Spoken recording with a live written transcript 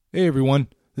Hey everyone,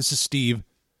 this is Steve.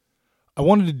 I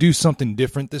wanted to do something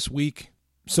different this week.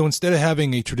 So instead of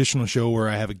having a traditional show where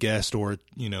I have a guest or,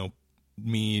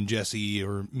 me and Jesse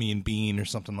or me and Bean or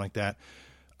something like that,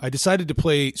 I decided to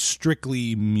play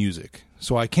strictly music.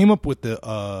 So I came up with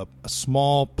a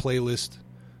small playlist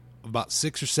of about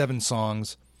 6 or 7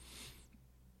 songs,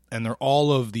 and they're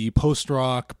all of the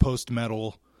post-rock,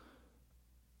 post-metal,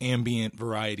 ambient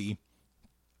variety.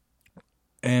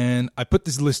 And I put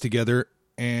this list together,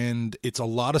 and it's a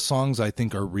lot of songs I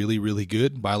think are really, really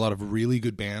good by a lot of really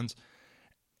good bands.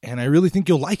 And I really think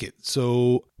you'll like it.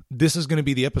 So this is going to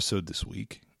be the episode this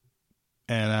week.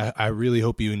 And I really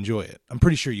hope you enjoy it. I'm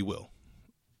pretty sure you will.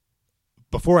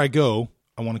 Before I go,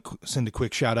 I want to send a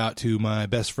quick shout out to my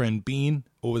best friend Bean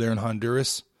over there in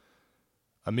Honduras.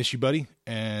 I miss you, buddy,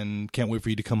 and can't wait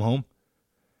for you to come home.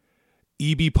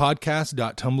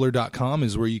 ebpodcast.tumblr.com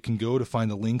is where you can go to find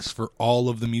the links for all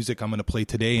of the music I'm going to play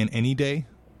today and any day.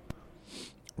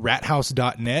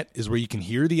 rathouse.net is where you can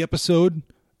hear the episode,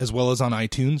 as well as on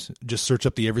iTunes. Just search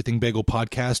up the Everything Bagel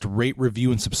podcast, rate,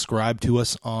 review, and subscribe to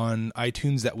us on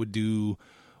iTunes. That would do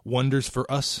wonders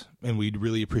for us, and we'd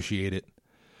really appreciate it.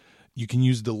 You can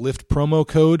use the Lyft promo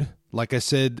code. Like I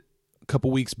said a couple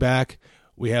weeks back,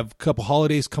 we have a couple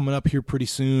holidays coming up here pretty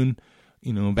soon.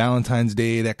 Valentine's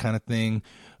Day, that kind of thing.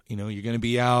 You're going to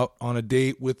be out on a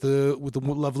date with a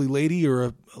lovely lady or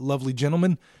a lovely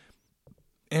gentleman,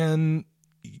 and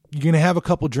you're going to have a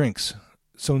couple drinks.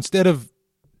 So instead of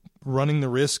running the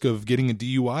risk of getting a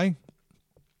DUI,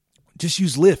 just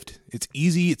use Lyft. It's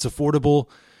easy, it's affordable,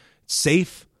 it's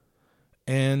safe,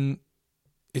 and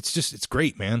it's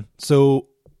great, man. So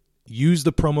use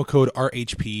the promo code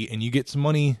RHP and you get some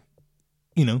money,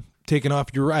 taken off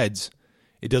your rides.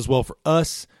 It does well for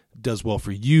us, it does well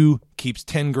for you, keeps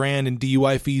 10 grand in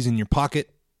DUI fees in your pocket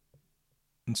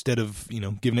instead of,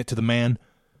 giving it to the man.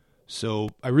 So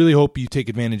I really hope you take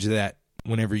advantage of that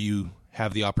whenever you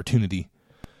have the opportunity.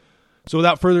 So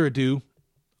without further ado,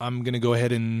 I'm going to go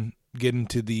ahead and get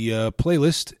into the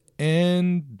playlist,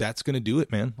 and that's going to do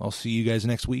it, man. I'll see you guys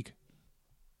next week.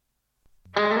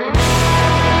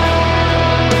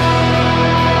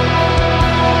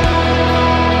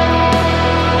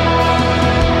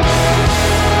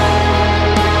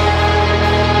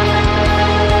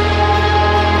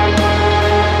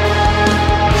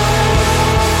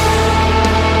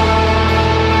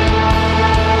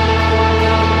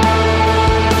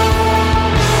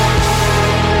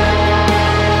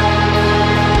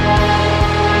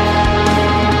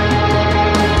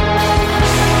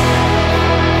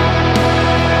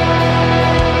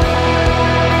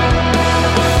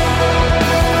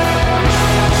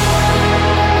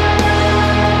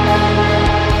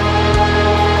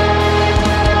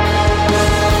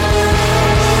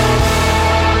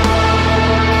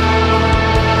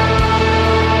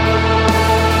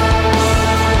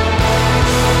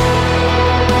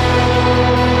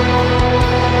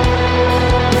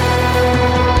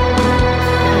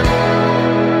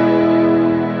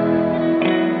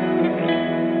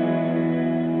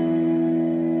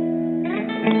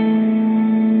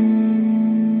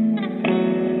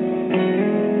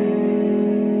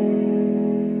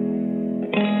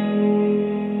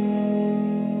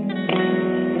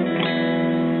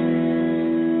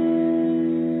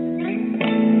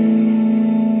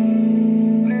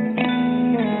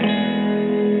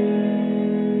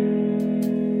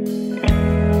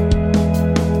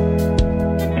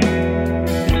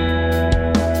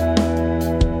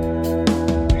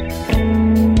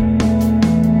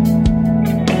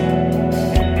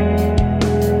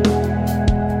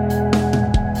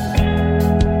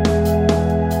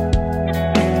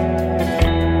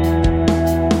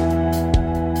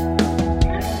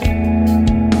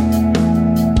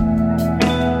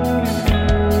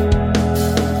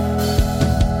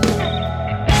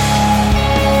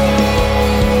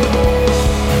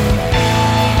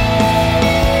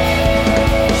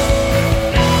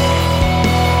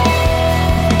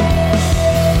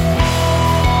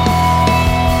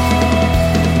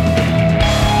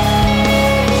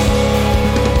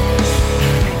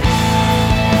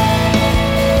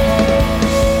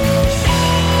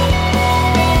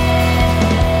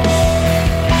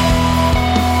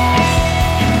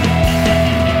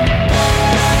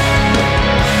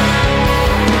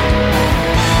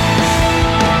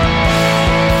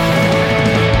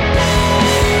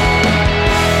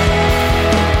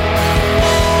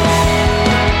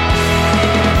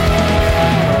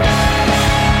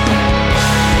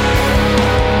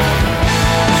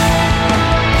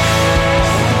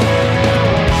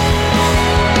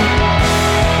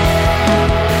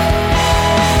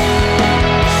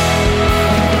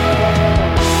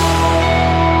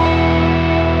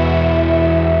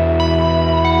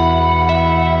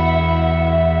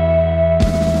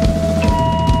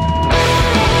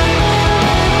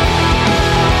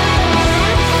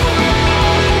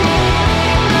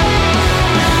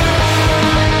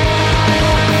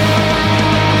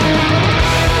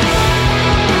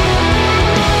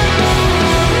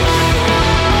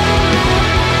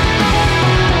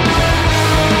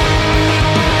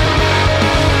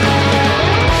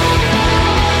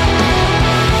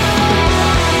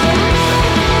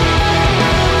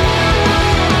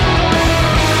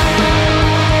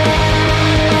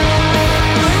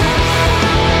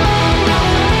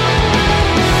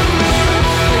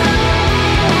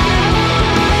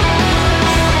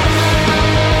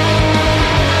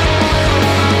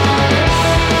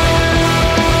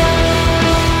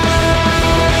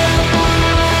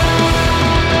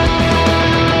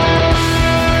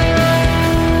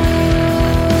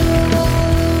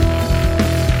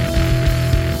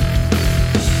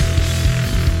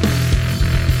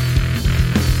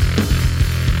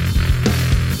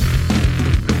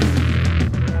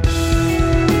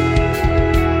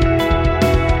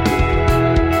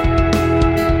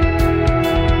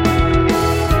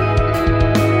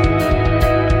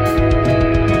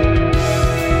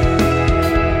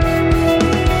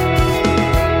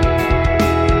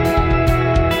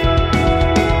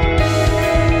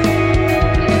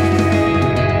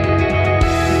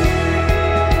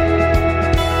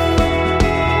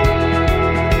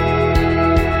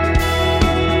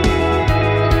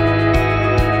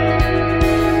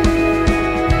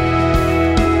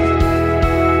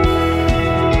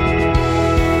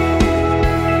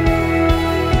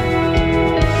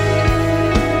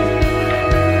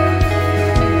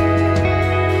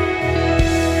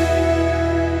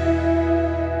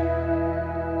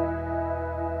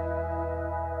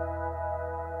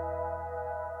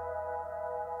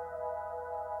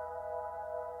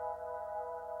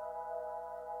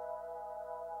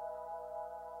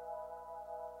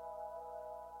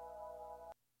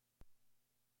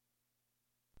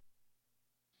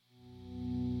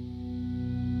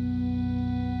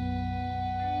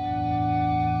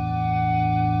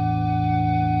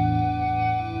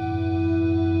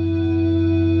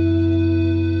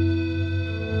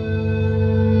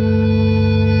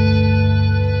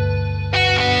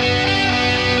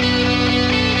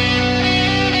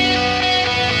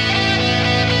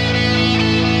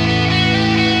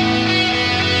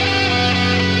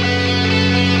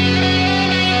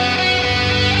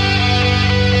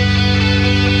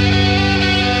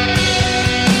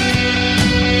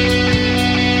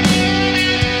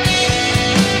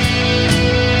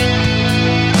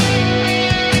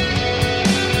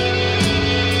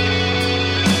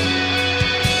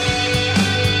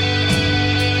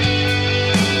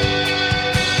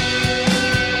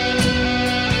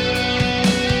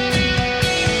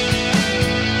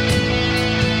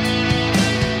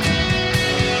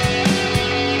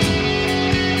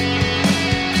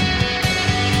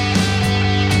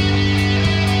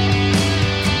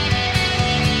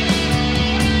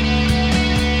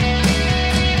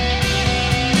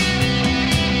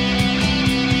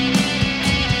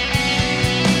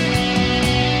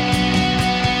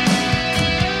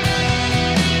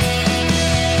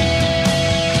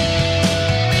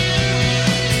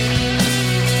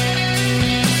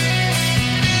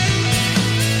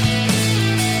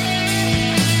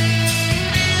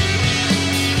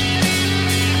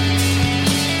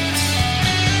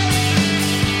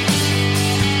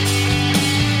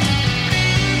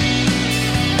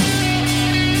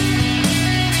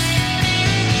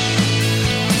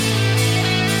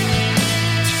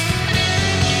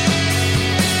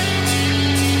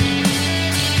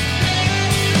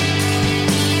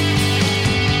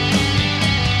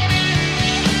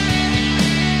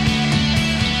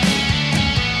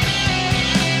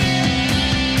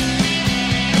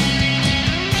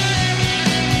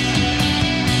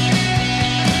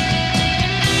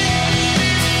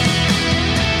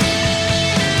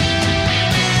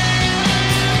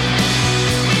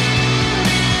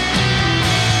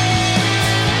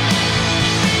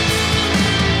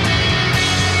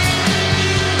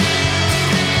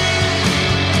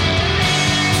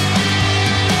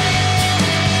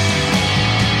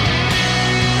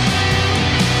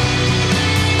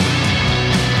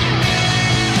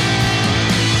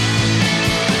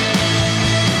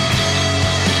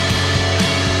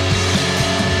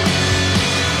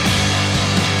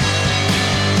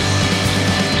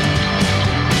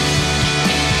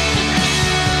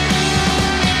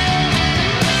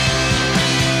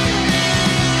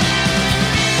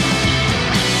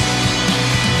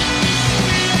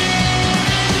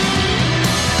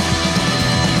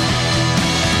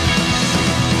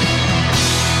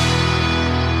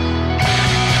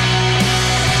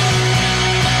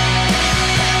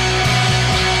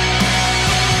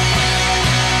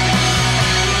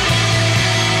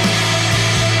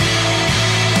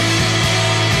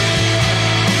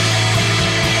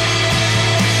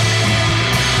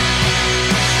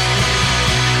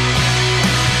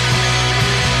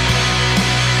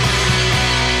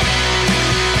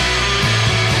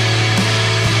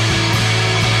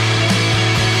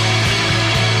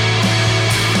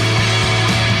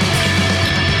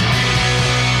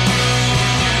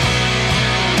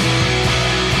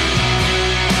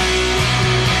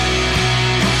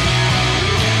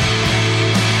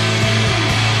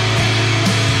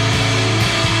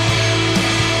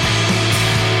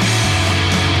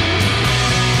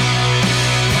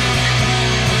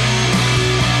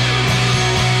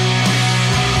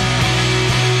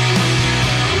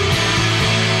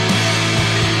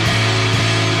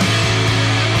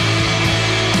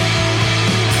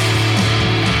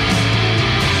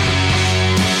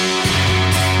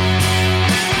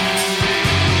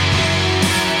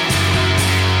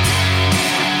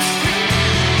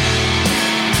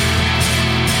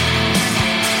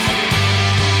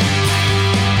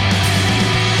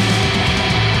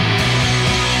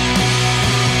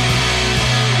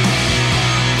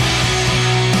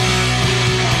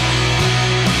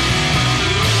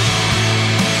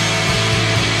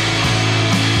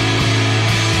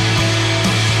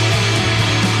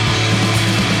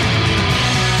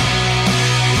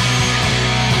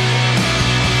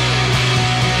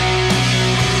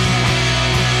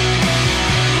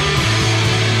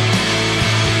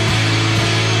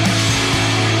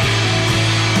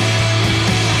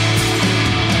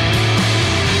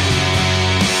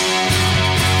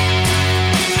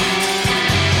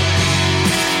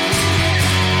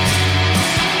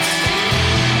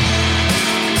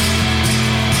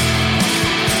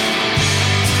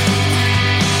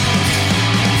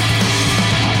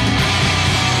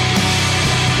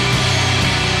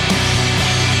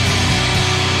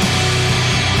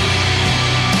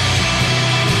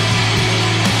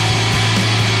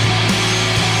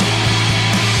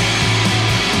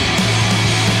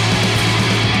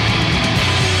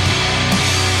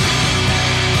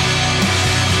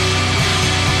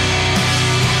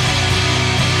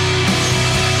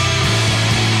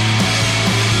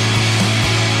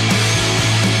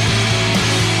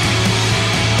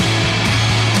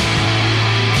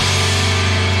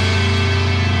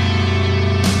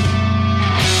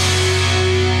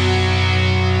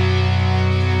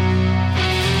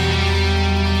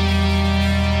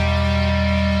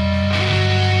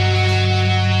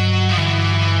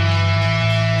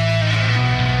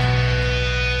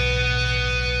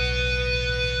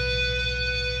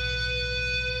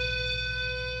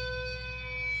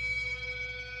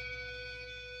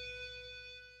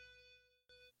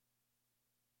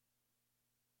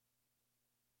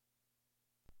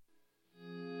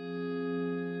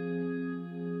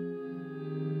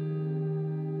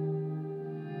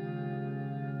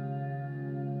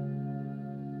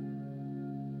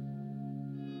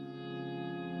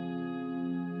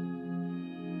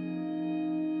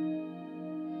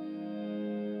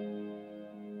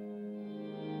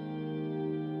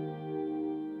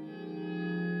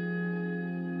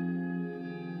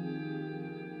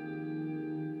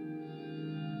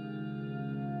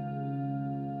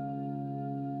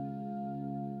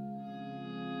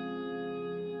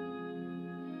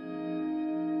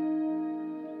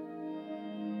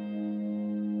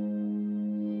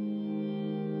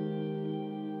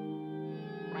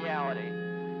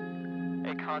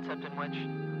 concept in which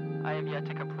I have yet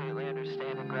to completely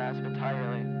understand and grasp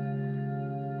entirely.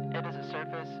 It is a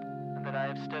surface that I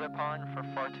have stood upon for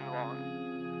far too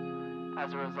long.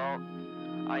 As a result,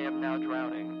 I am now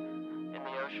drowning in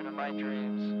the ocean of my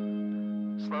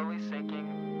dreams, slowly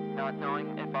sinking, not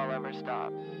knowing if I'll ever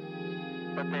stop.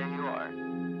 But there you are,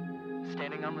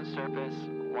 standing on the surface,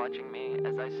 watching me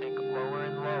as I sink lower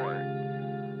and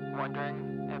lower,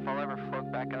 wondering if I'll ever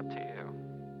float back up to you.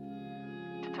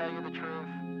 To tell you the truth,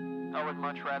 I would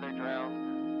much rather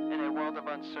drown in a world of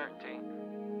uncertainty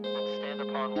than stand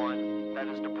upon one that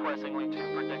is depressingly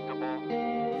too predictable.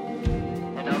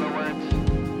 In other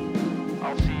words,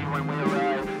 I'll see you when we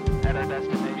arrive at our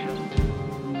destination.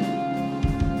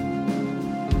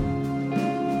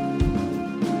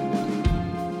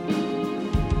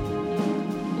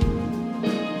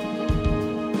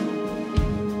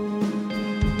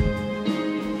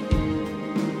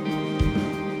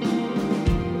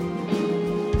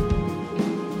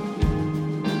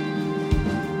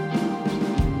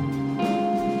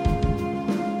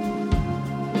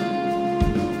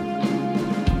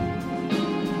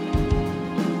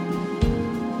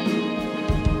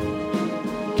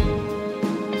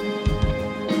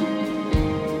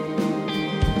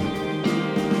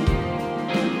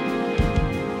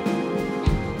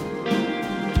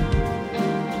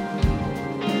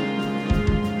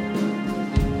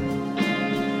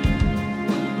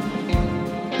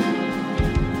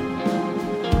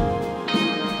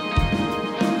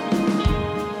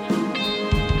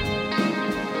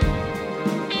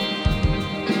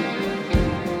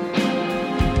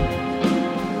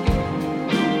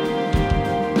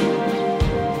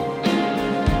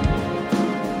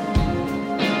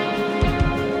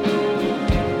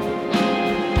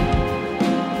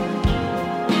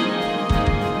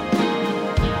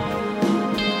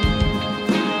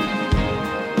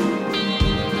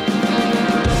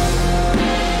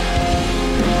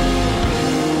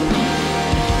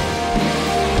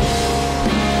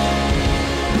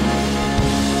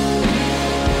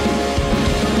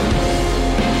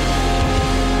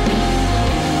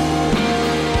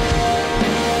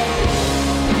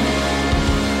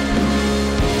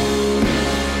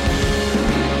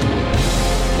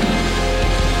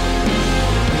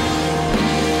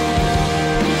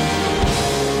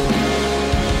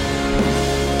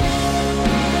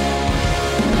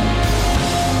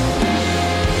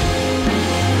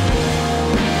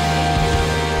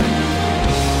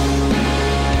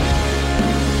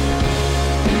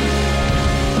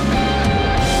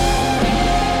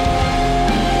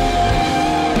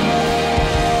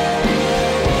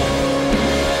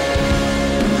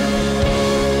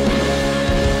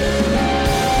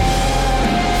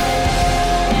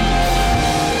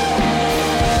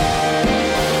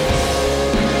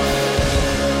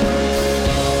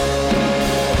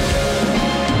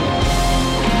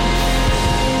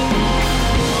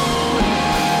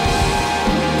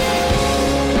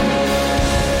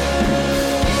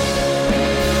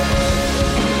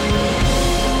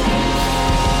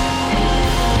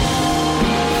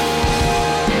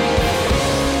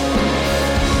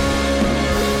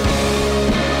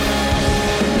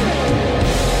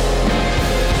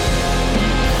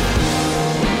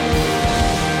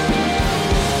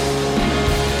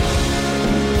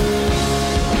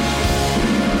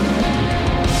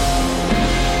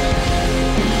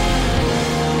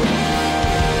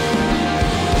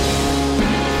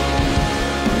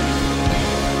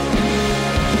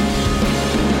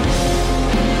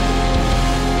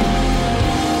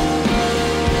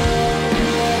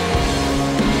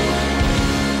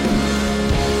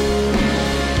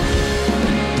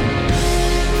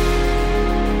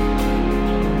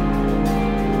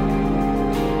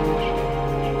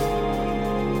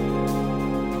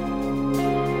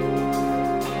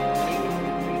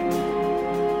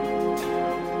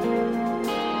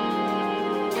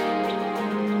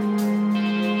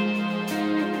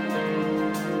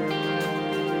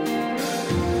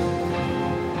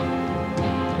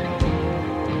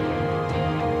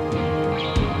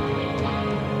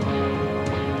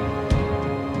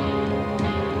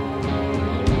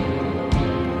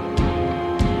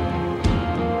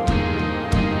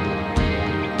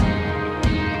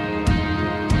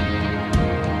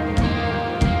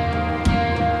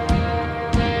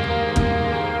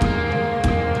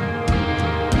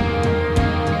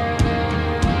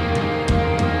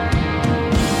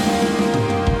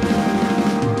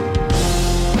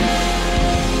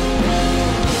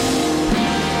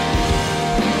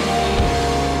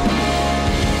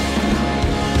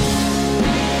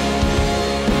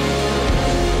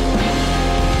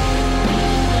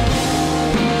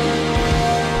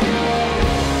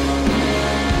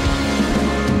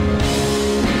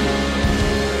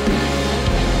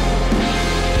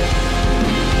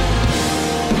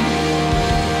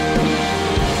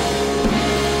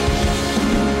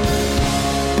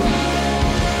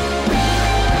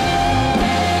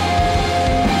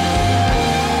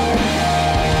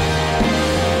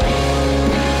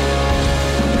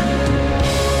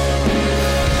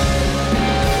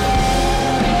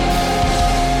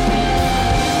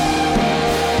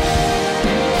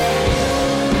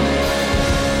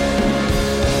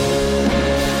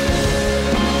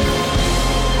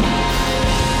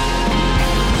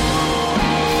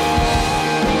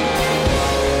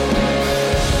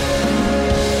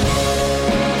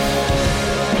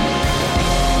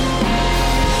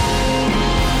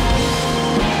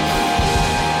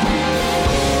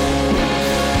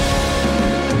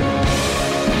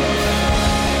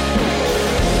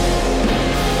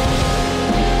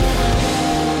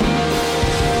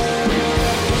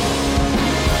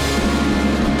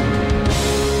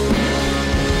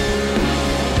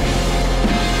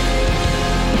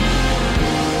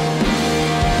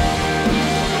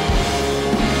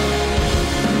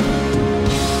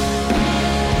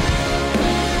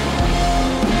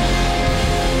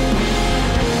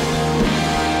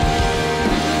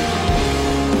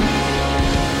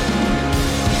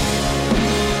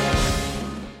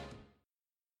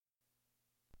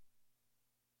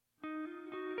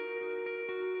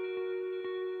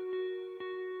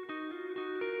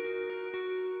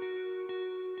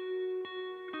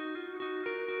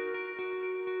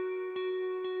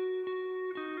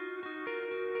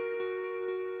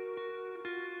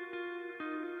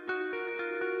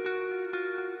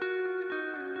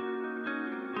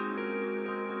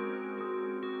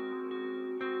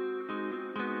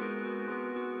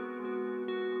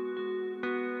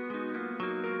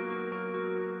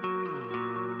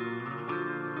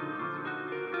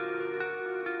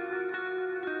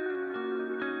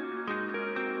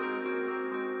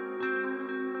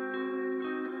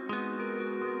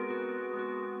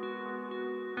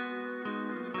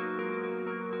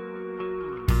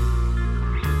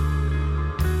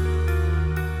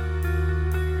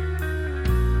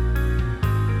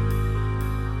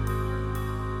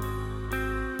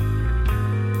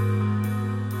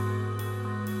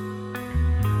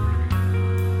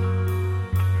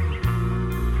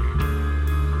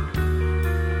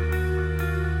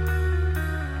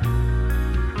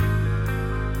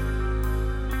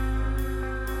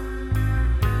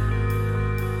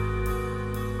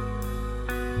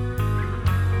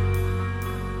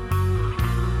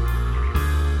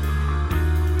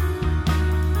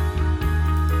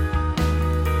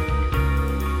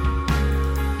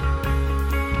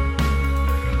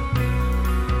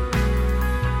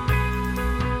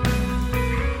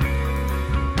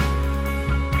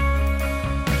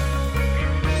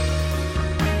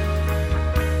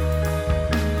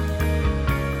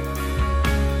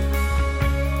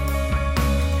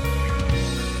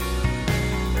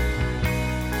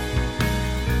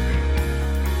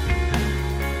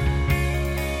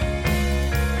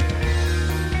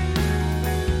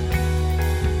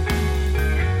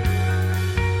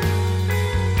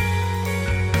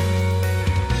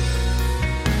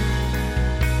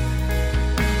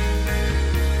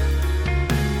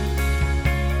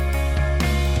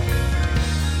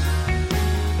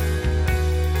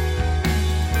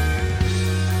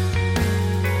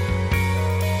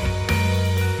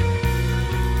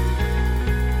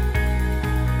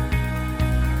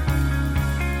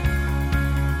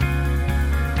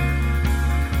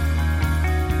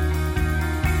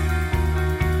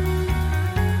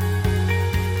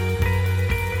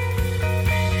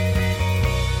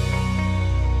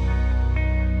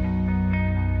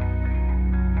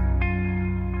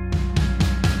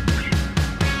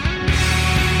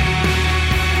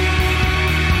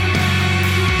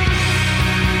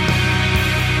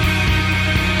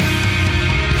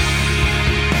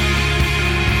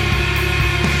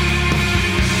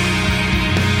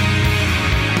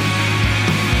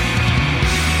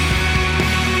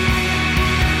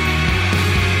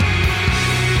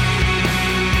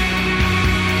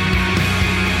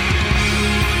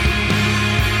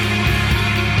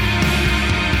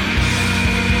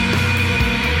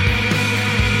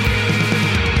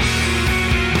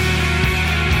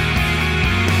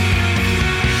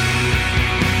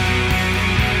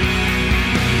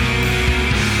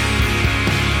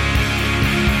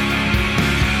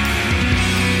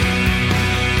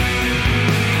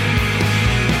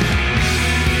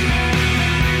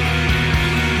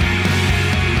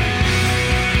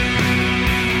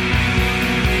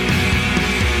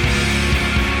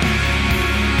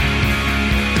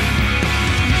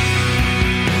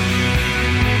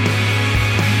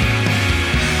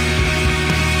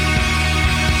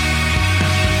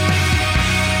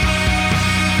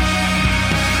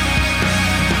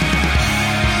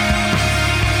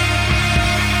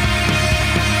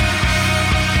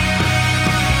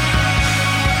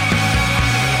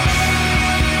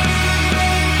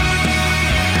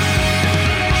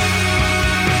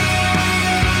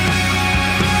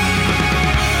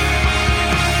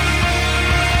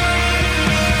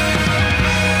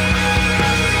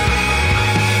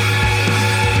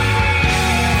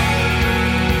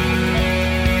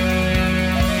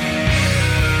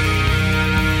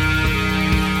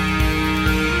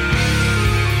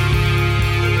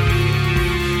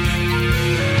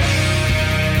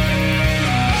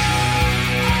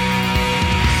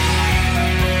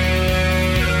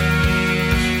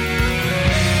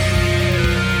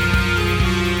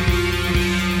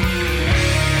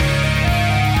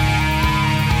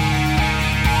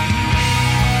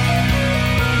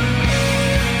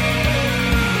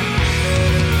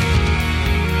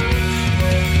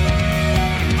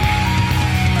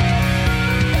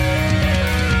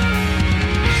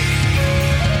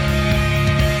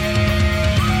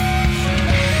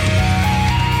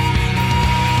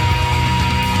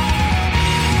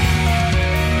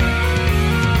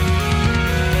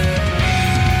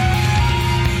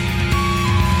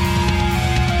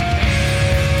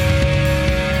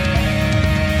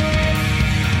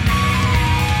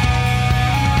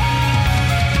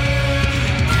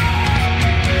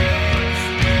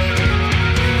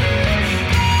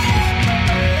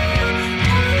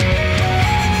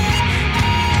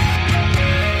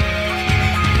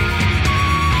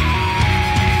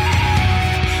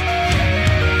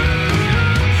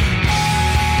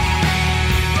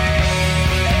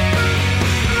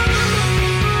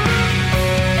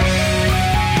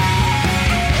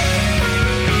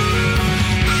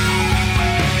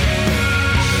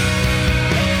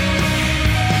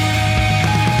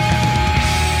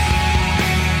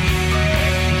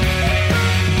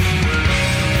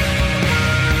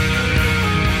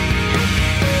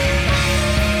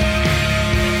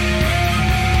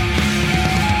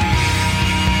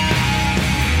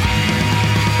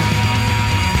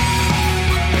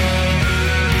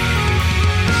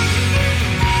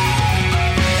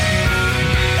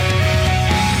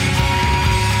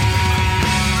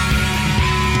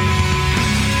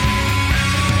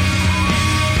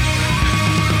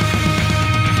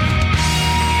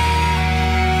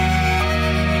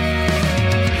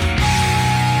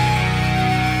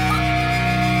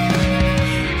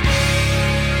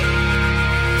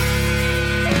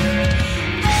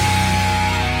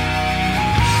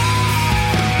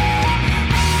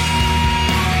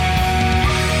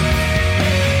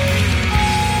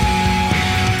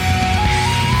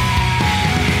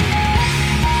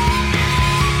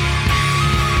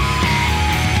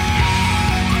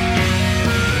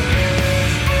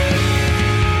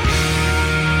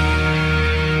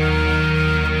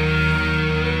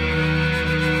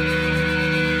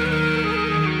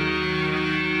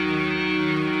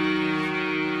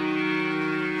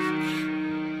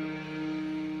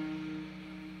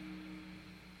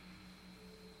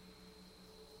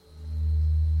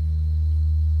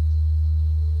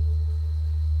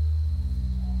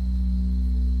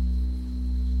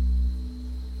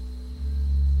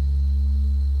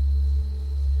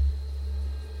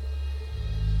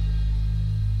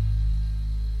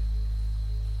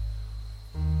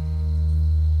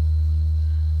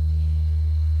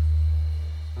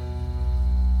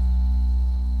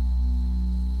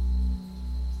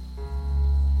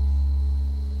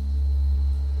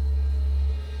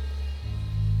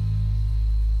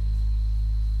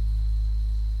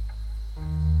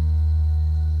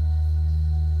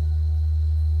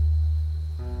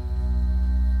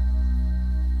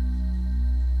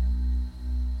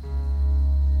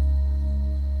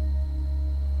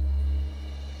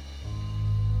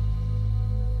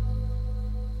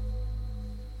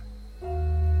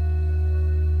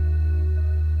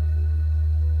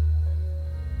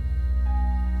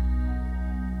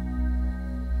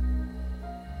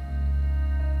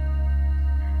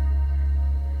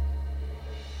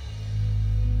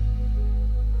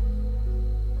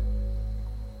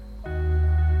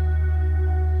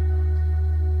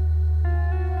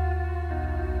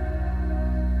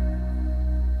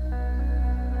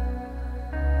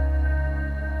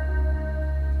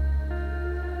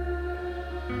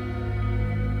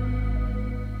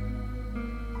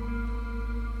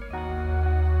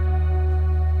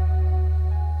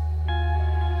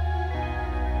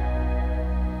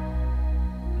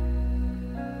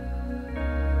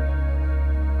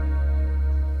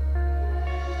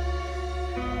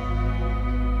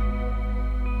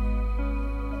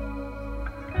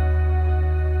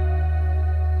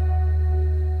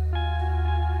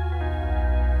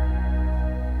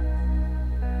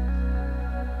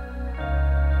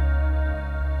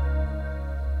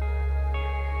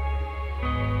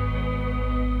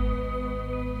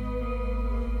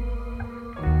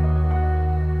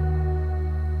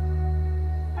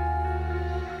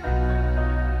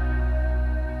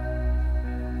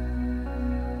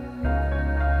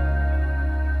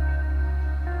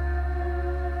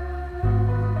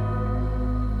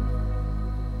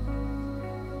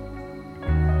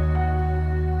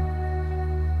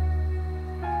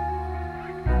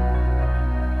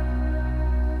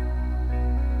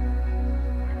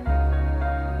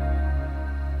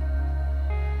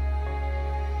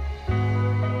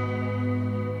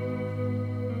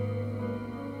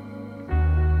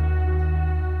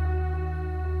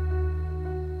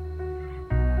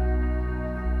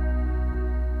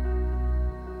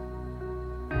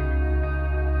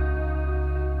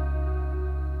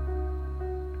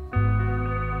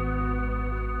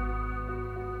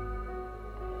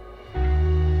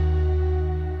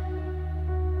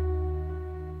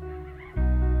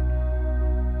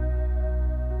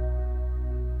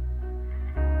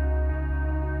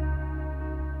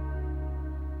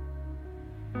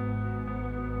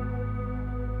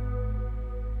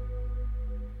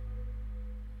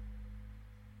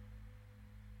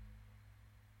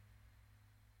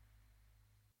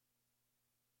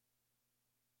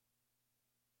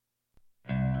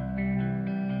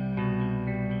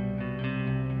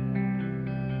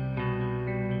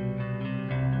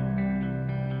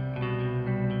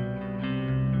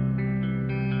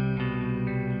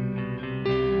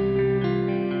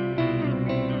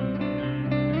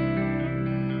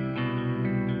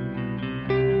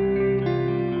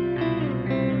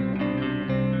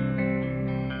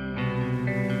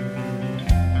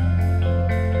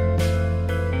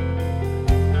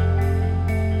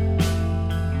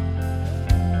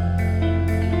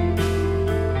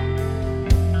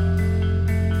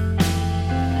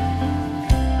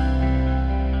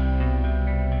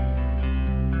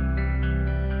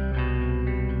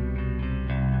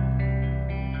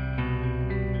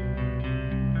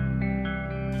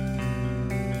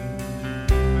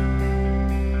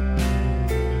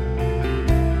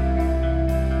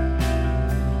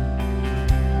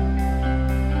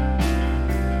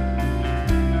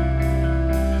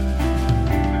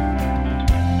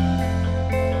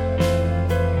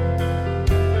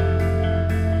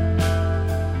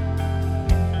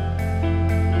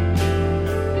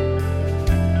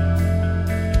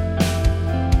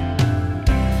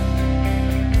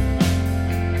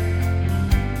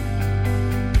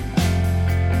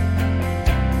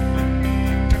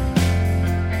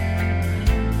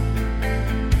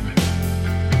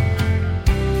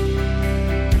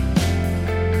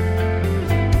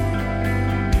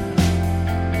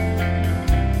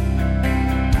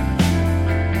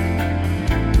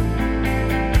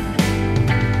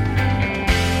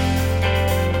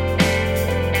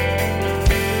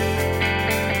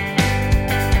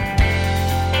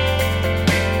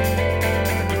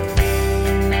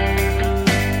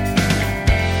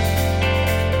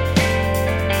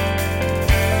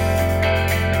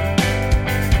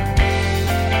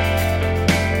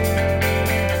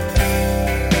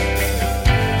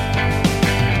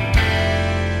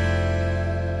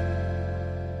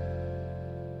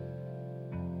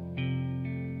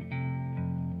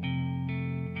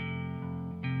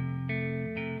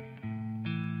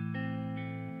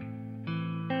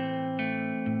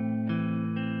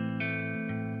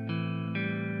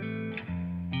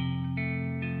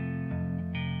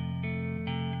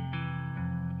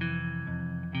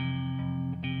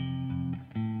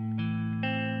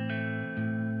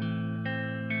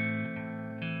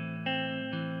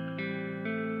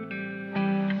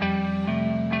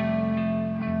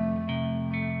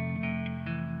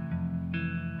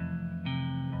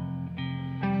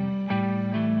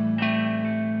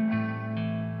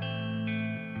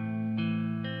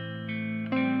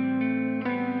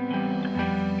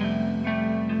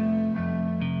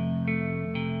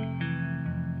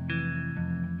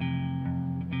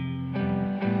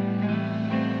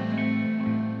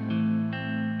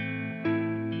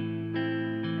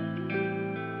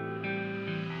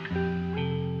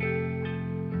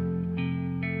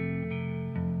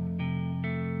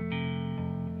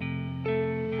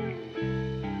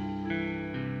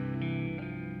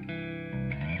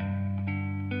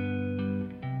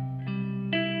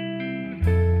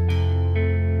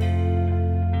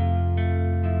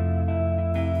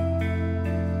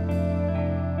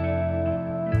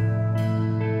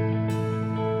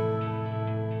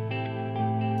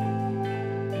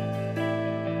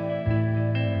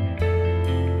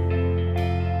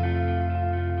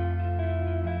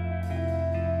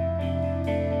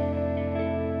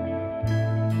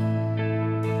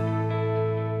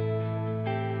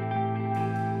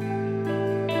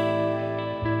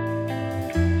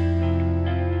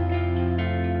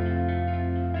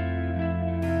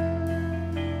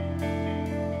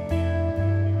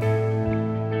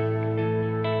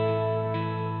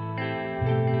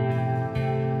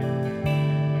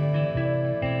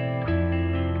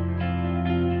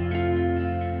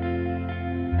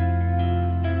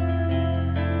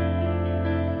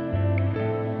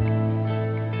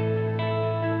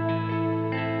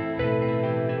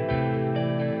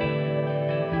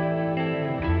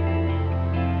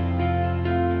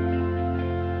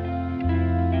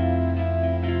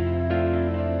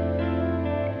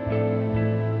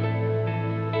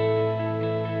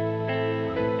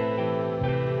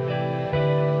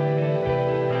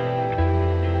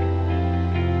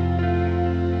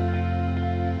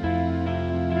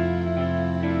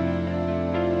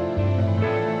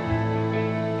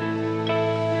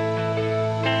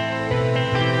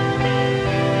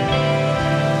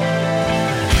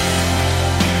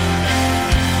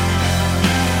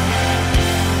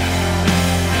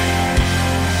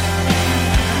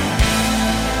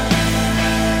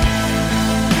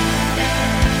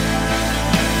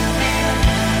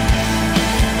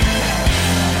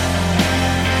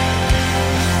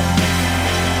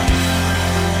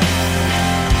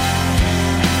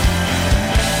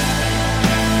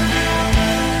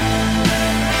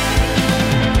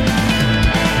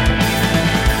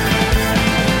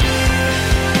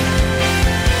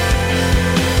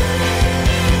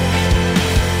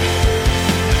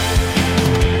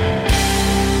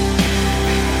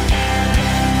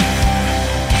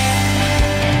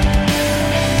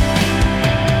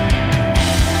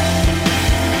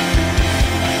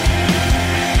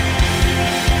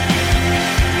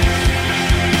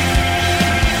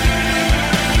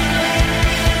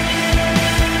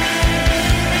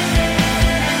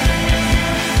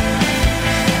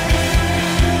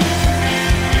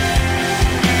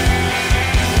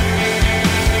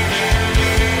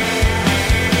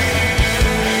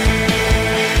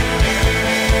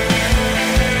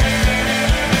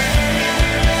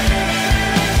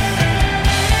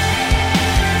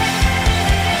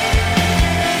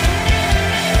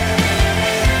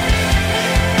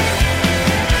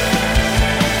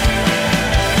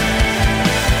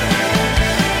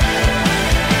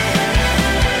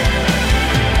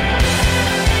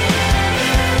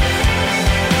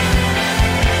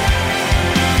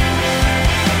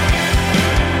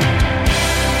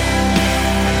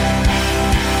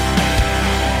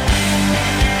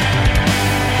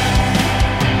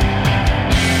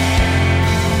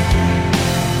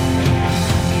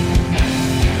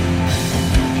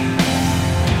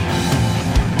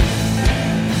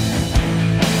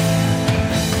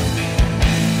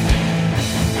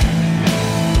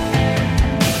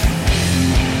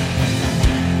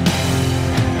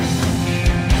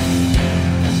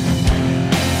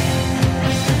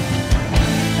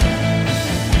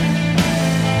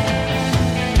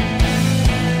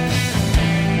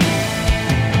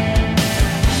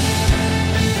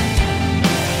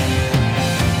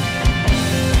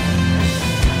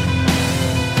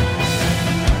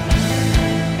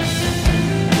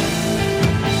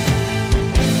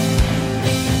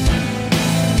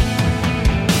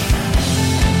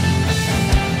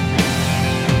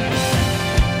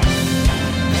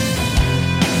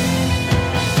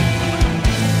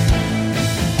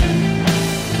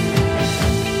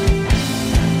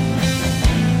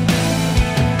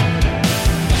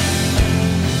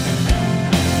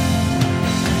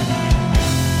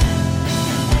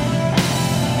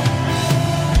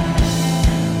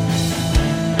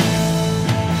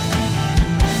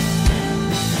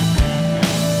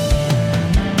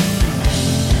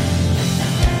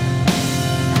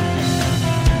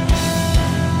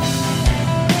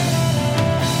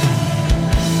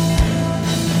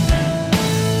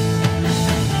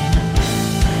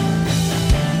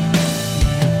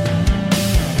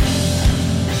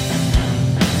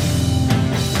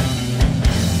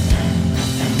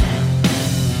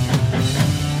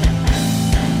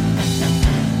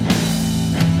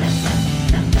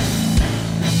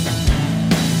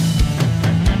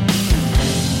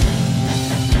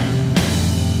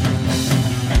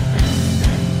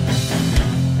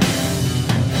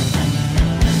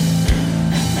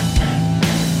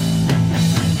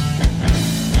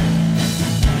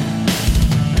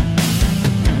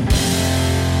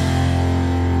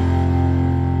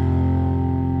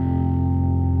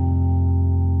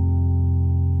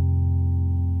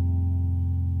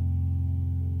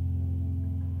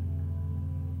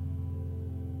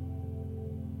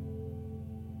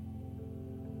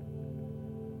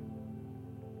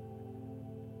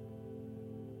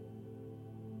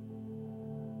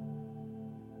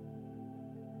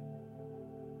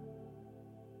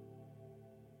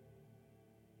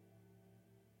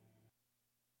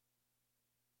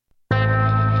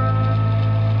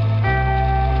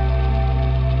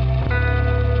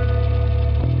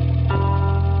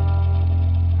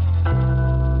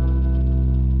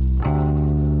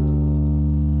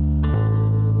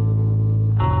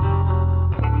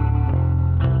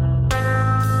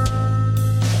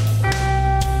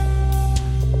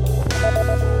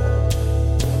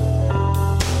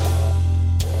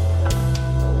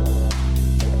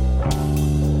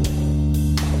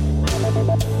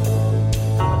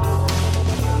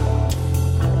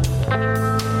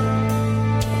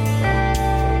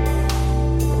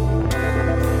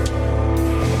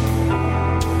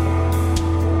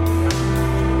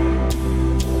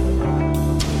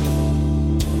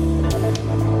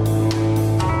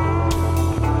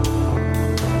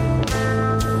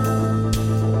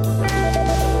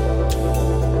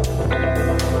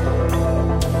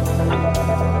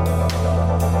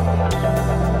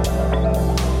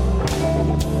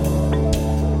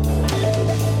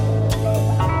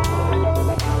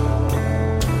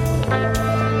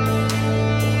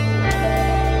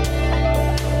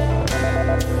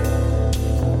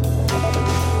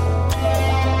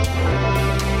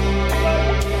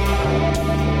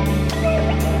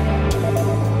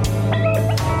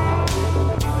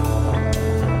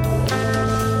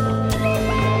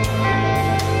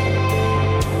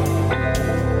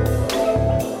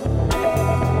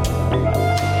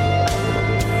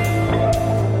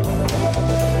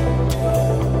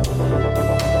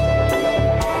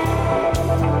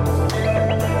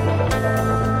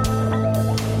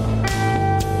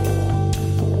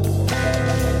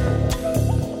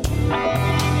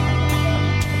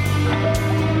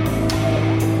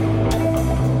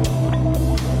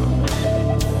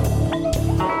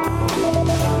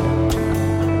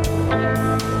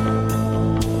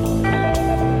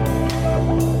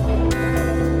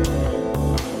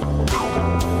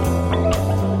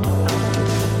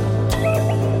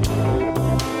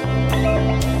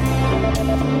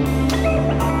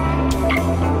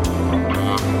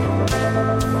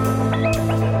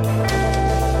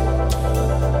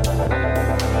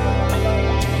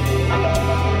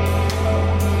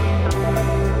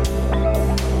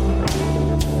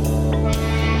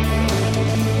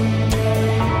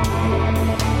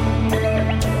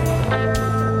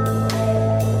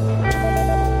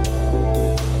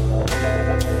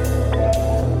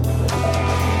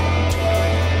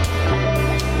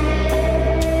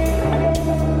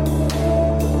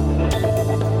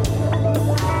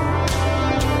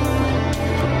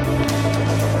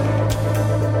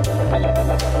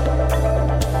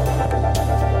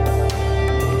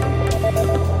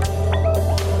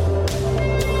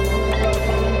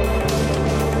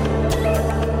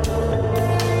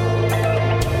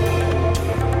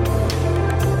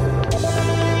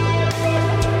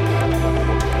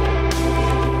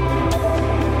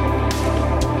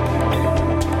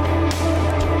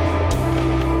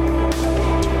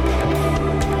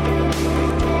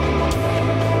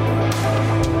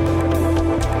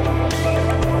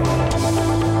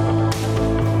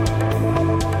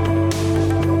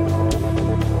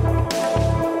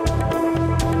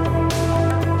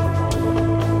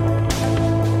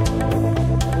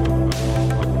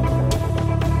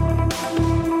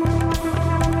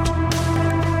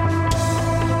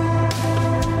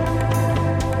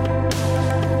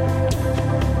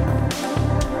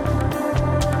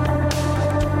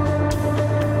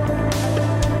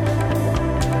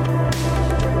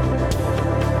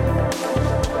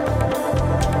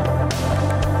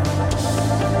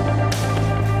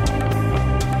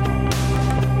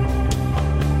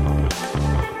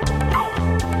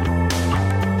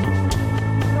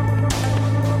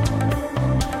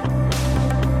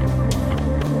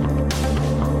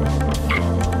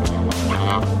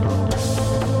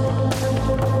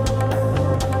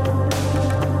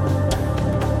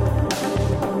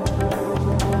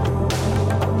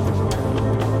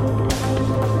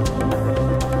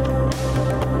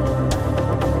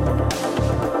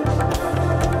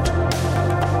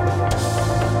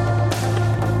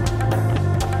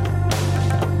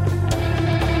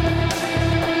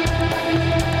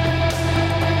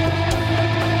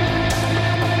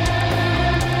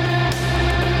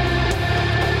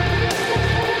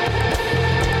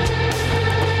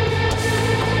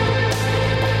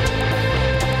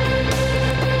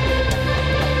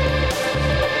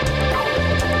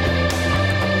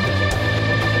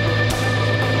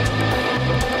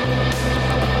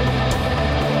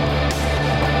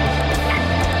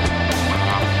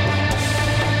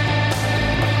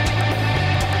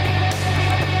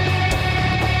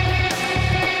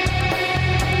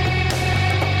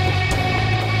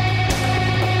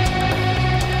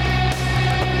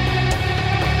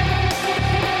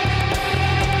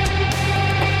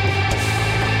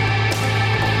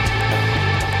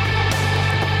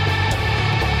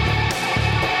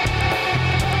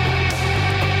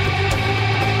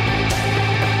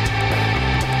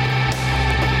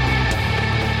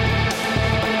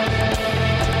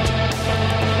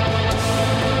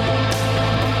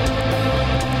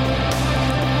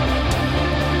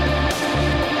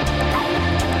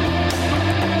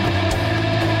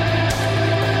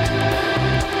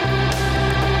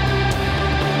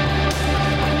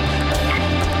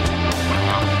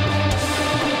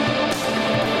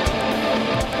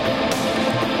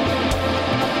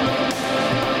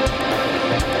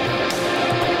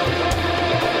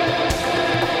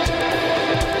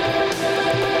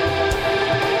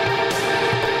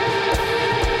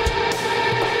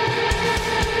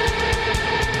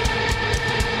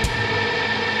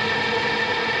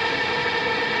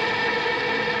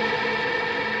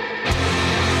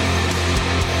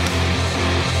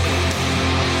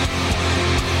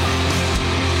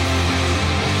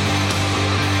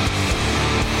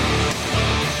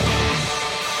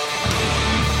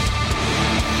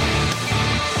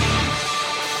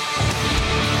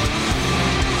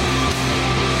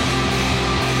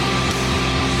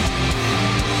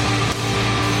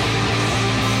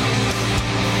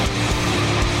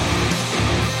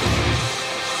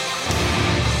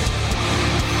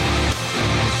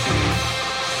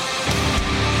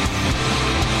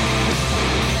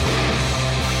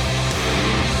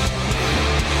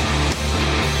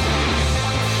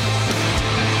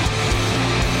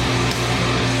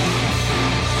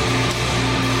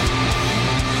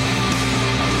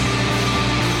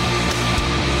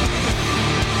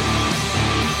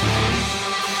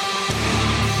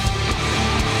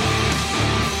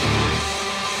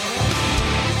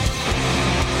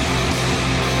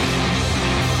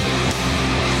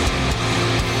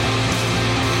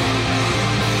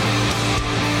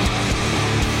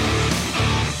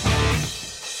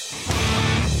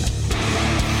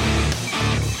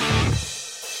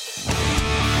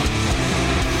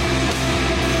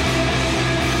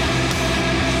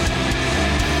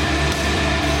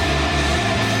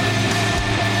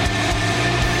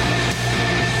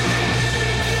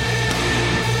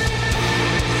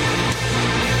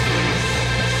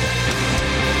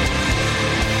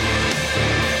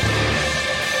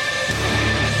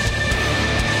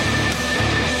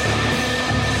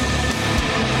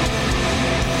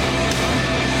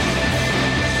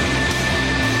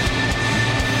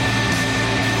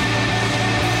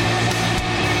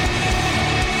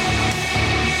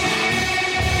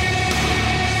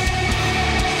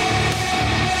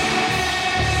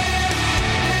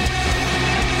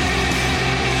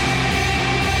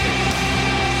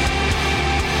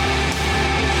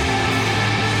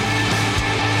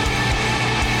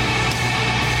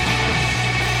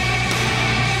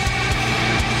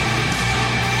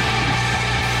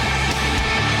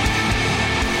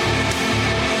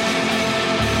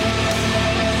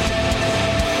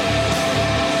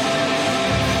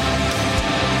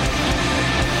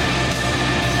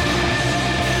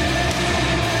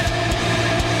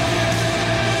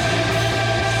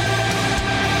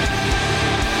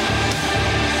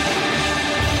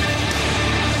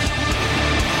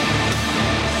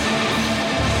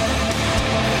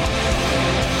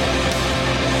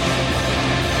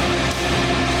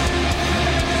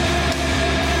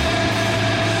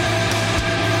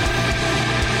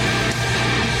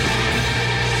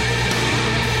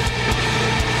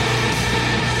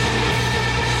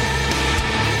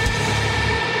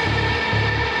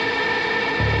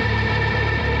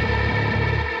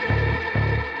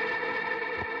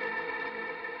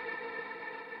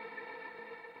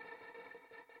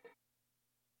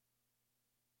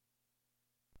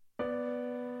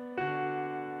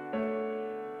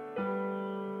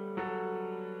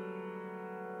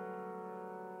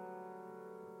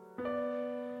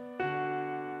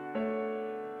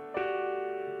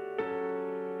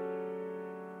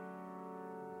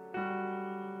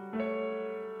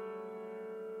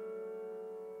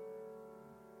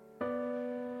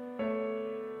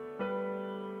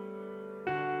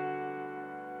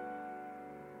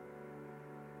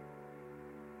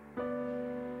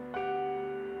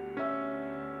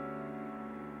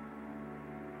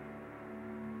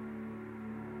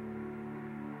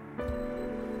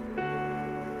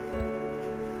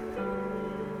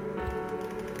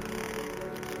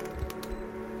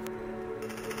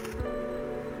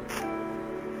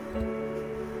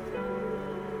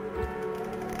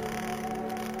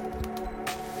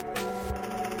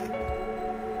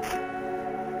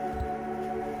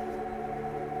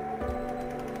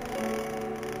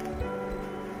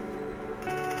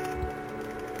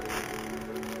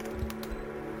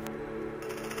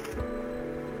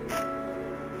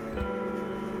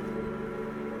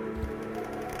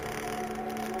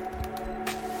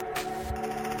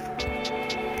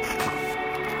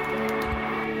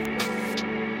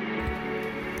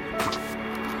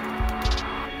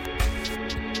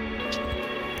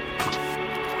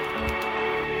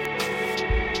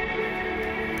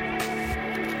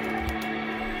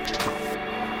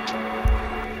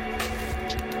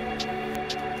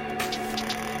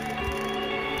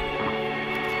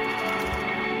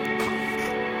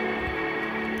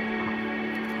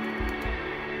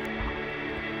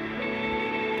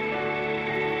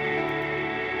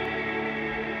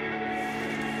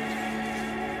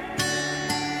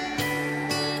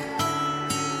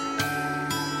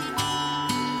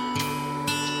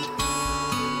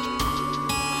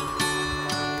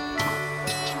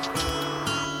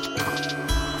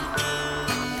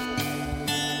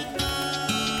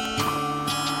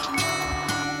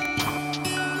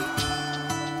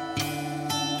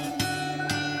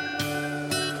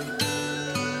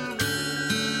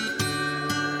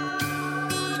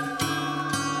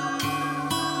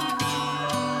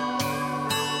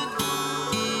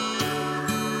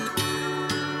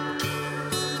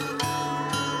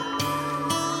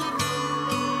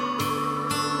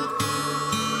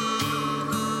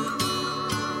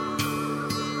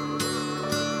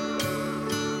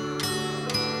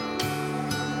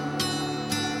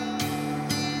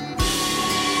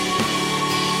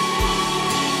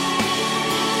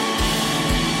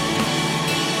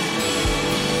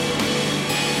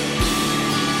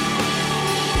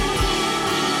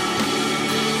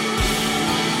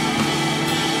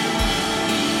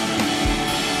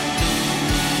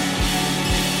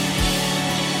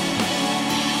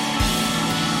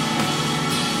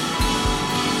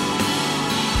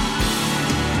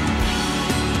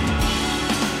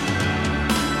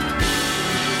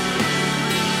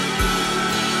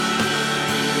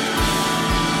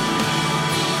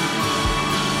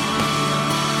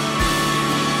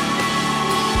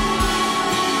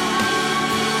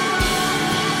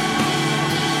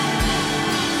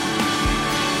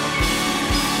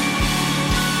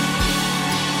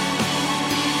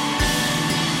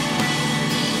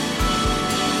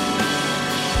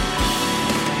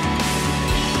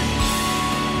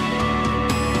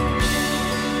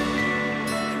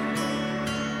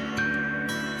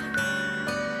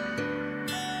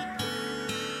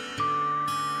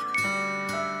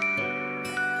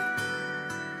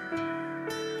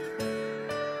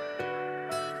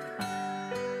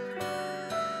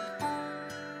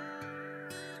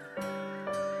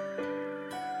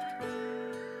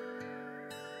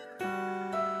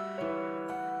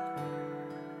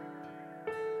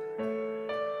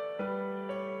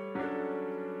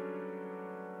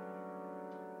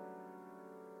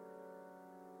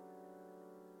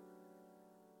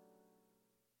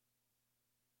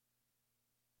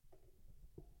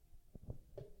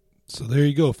 So there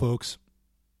you go, folks.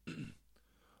 A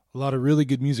lot of really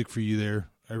good music for you there.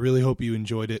 I really hope you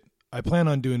enjoyed it. I plan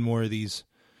on doing more of these.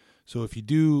 So if you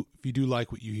do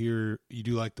like what you hear, you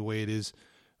do like the way it is,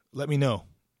 let me know.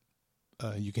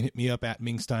 You can hit me up at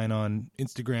Mingstein on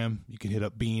Instagram. You can hit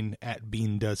up Bean at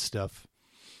Bean Does Stuff.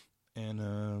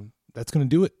 And that's going to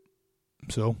do it.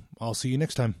 So I'll see you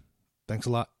next time. Thanks a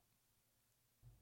lot.